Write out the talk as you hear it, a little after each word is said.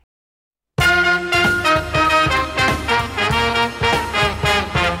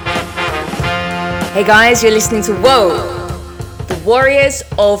Hey guys, you're listening to Whoa, the Warriors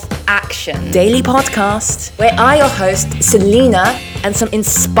of Action daily podcast, where I, your host, Selena, and some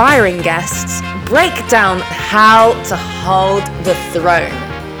inspiring guests break down how to hold the throne.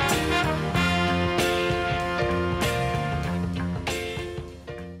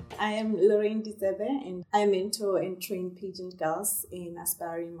 I am Lorraine Disebe, and I mentor and train pageant girls in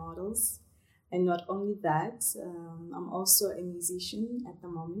aspiring models. And not only that, I'm also a musician at the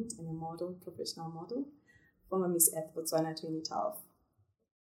moment and a model, professional model, former Miss Earth Botswana 2012.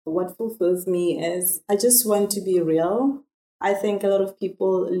 What fulfills me is I just want to be real. I think a lot of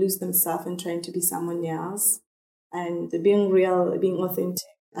people lose themselves in trying to be someone else. And being real, being authentic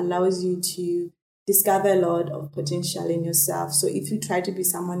allows you to discover a lot of potential in yourself. So if you try to be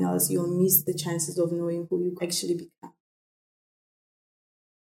someone else, you'll miss the chances of knowing who you actually become.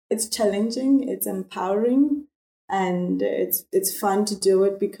 It's challenging, it's empowering, and it's fun to do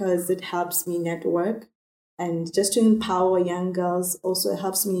it because it helps me network. And just to empower young girls also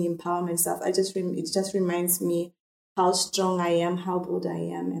helps me empower myself. It just reminds me how strong I am, how bold I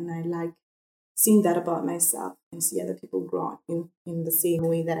am, and I like seeing that about myself and see other people grow in the same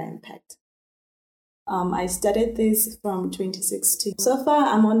way that I impact. I started this from 2016. So far,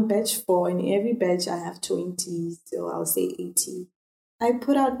 I'm on batch 4. In every batch, I have 20, so I'll say 80. I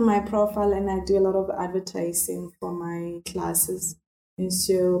put out my profile and I do a lot of advertising for my classes. And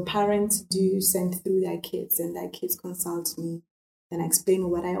so parents do send through their kids and their kids consult me and I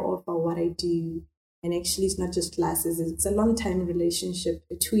explain what I offer, what I do. And actually, it's not just classes. It's a long-time relationship,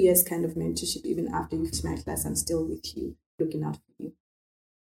 a 2 years kind of mentorship. Even after you finish my class, I'm still with you, looking out for you.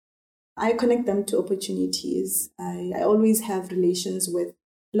 I connect them to opportunities. I always have relations with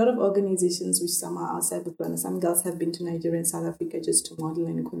a lot of organizations which some are outside Botswana. Some girls have been to Nigeria and South Africa just to model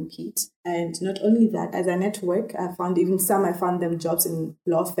and compete. And not only that, as I network, I found them jobs in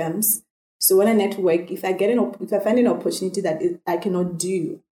law firms. So when I network, if I find an opportunity that I cannot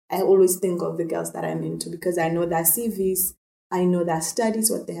do, I always think of the girls that I'm into because I know their CVs, I know their studies,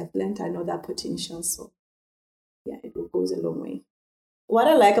 what they have learned, I know their potential. So yeah, it goes a long way. What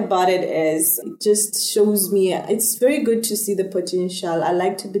I like about it is it just shows me it's very good to see the potential. I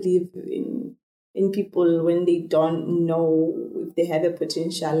like to believe in people when they don't know if they have a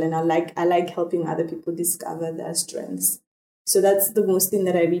potential, and I like helping other people discover their strengths. So that's the most thing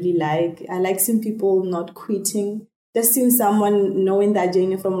that I really like. I like seeing people not quitting, just seeing someone knowing that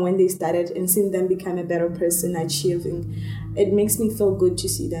journey from when they started and seeing them become a better person, achieving. It makes me feel good to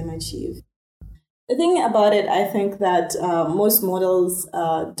see them achieve. The thing about it, I think that most models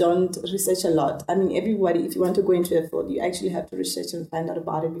don't research a lot. I mean, everybody, if you want to go into a field, you actually have to research and find out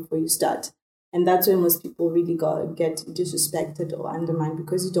about it before you start. And that's where most people really get disrespected or undermined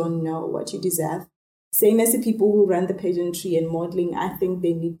because you don't know what you deserve. Same as the people who run the pageantry and modeling, I think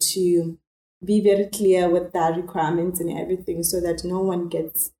they need to be very clear with their requirements and everything so that no one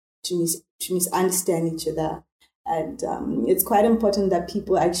gets to misunderstand each other. And it's quite important that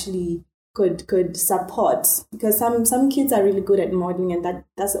people actually could support, because some kids are really good at modeling and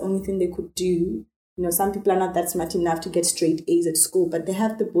that's the only thing they could do. You know, some people are not that smart enough to get straight A's at school, but they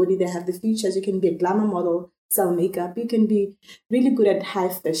have the body, they have the features. You can be a glamour model, sell makeup, you can be really good at high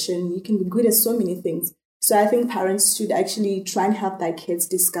fashion, you can be good at so many things. So I think parents should actually try and help their kids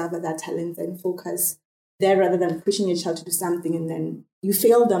discover their talents and focus there rather than pushing your child to do something and then you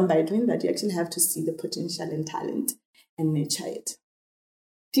fail them by doing that. You actually have to see the potential and talent and nurture it.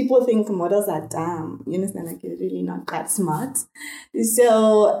 People think models are dumb, you understand, like you're really not that smart.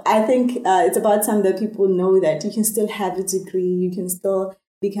 So I think it's about time that people know that you can still have a degree, you can still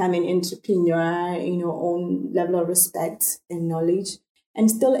become an entrepreneur in your own level of respect and knowledge,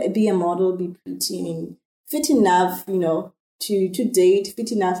 and still be a model, be pretty and fit enough, to date,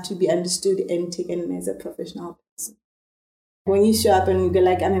 fit enough to be understood and taken as a professional person. When you show up and you go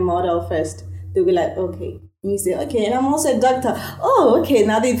like, I'm a model first, they'll be like, okay. And you say, okay, and I'm also a doctor. Oh, okay,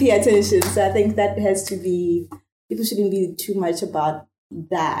 now they pay attention. So I think that has to be, people shouldn't be too much about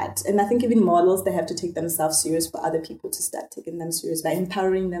that. And I think even models, they have to take themselves serious for other people to start taking them serious by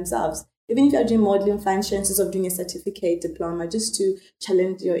empowering themselves. Even if you're doing modeling, find chances of doing a certificate, diploma, just to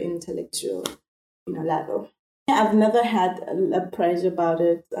challenge your intellectual, level. I've never had a pressure about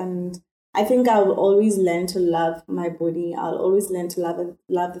it. And I think I will always learn to love my body. I'll always learn to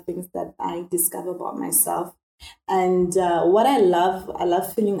love the things that I discover about myself. And what I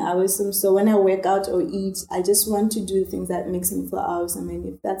love feeling awesome. So when I work out or eat, I just want to do things that makes me feel awesome. And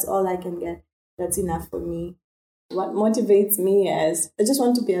if that's all I can get, that's enough for me. What motivates me is I just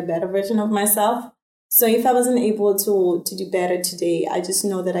want to be a better version of myself. So if I wasn't able to do better today, I just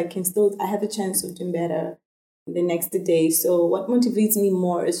know that I have a chance of doing better the next day. So what motivates me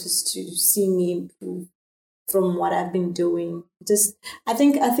more is just to see me improve from what I've been doing. I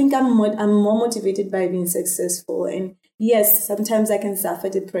think I'm more motivated by being successful. And yes, sometimes I can suffer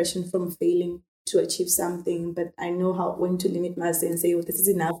depression from failing to achieve something, but I know when to limit myself and say, oh, this is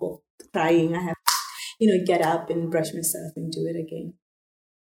enough of crying. I have to, get up and brush myself and do it again.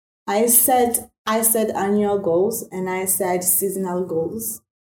 I set annual goals, and I set seasonal goals,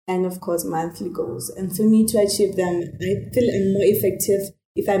 and of course monthly goals. And for me to achieve them, I feel I'm more effective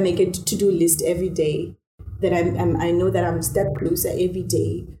if I make a to-do list every day. That I know that I'm a step closer every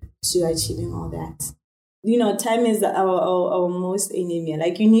day to achieving all that. Time is our most enemy.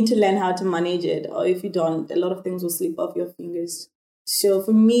 Like, you need to learn how to manage it, or if you don't, a lot of things will slip off your fingers. So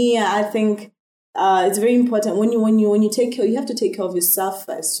for me, I think it's very important when you take care. You have to take care of yourself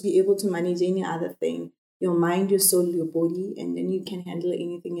first to be able to manage any other thing. Your mind, your soul, your body, and then you can handle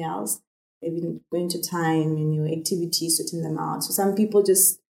anything else. Even going to time and your activities, sorting them out. So some people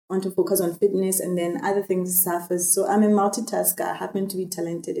just want to focus on fitness, and then other things surface. So I'm a multitasker. I happen to be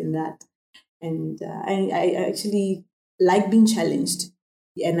talented in that. And I actually like being challenged,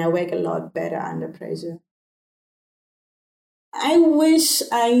 and I work a lot better under pressure. I wish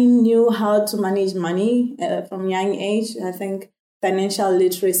I knew how to manage money from young age. I think financial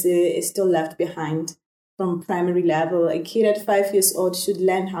literacy is still left behind from primary level. A kid at 5 years old should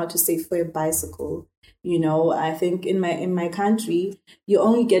learn how to save for a bicycle. I think in my country, you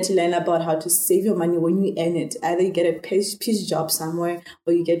only get to learn about how to save your money when you earn it. Either you get a piece job somewhere,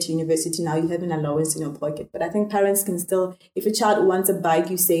 or you get to university. Now you have an allowance in your pocket. But I think parents can still, if a child wants a bike,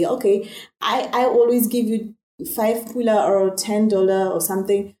 you say, okay, I always give you $5 or $10 or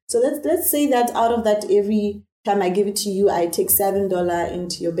something. So let's say that out of that, every time I give it to you, I take $7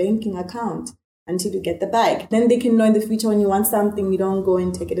 into your banking account until you get the bike. Then they can know in the future, when you want something, you don't go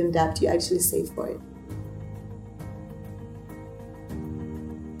and take it in debt, you actually save for it.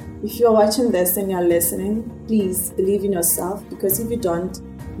 If you're watching this and you're listening, please believe in yourself, because if you don't,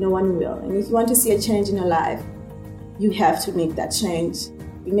 no one will. And if you want to see a change in your life, you have to make that change.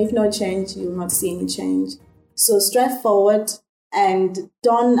 If you make no change, you will not see any change. So strive forward and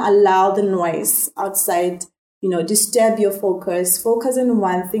don't allow the noise outside, disturb your focus. Focus on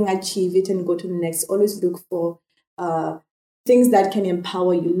one thing, achieve it, and go to the next. Always look for things that can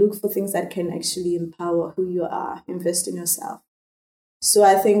empower you. Look for things that can actually empower who you are. Invest in yourself. So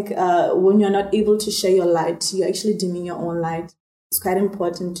I think when you're not able to share your light, you're actually dimming your own light. It's quite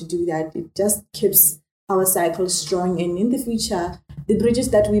important to do that. It just keeps our cycle strong. And in the future, the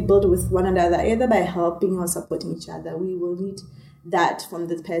bridges that we build with one another, either by helping or supporting each other, we will need that from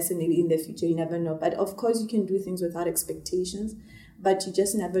the person in the future. You never know. But of course, you can do things without expectations, but you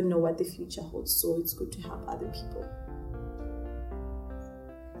just never know what the future holds. So it's good to help other people.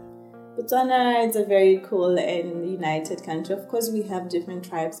 Botswana is a very cool and united country. Of course, we have different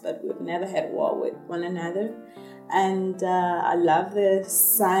tribes, but we've never had war with one another. And I love the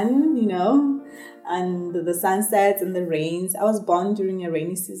sun, and the sunsets and the rains. I was born during a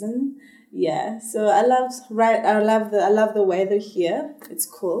rainy season. Yeah, so I love the weather here. It's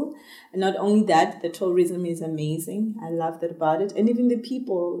cool. And not only that, the tourism is amazing. I love that about it. And even the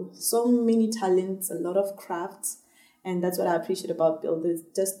people, so many talents, a lot of crafts. And that's what I appreciate about Bill. There's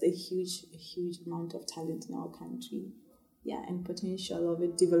just a huge amount of talent in our country. Yeah, and potential of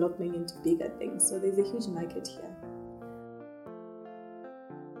it developing into bigger things. So there's a huge market here.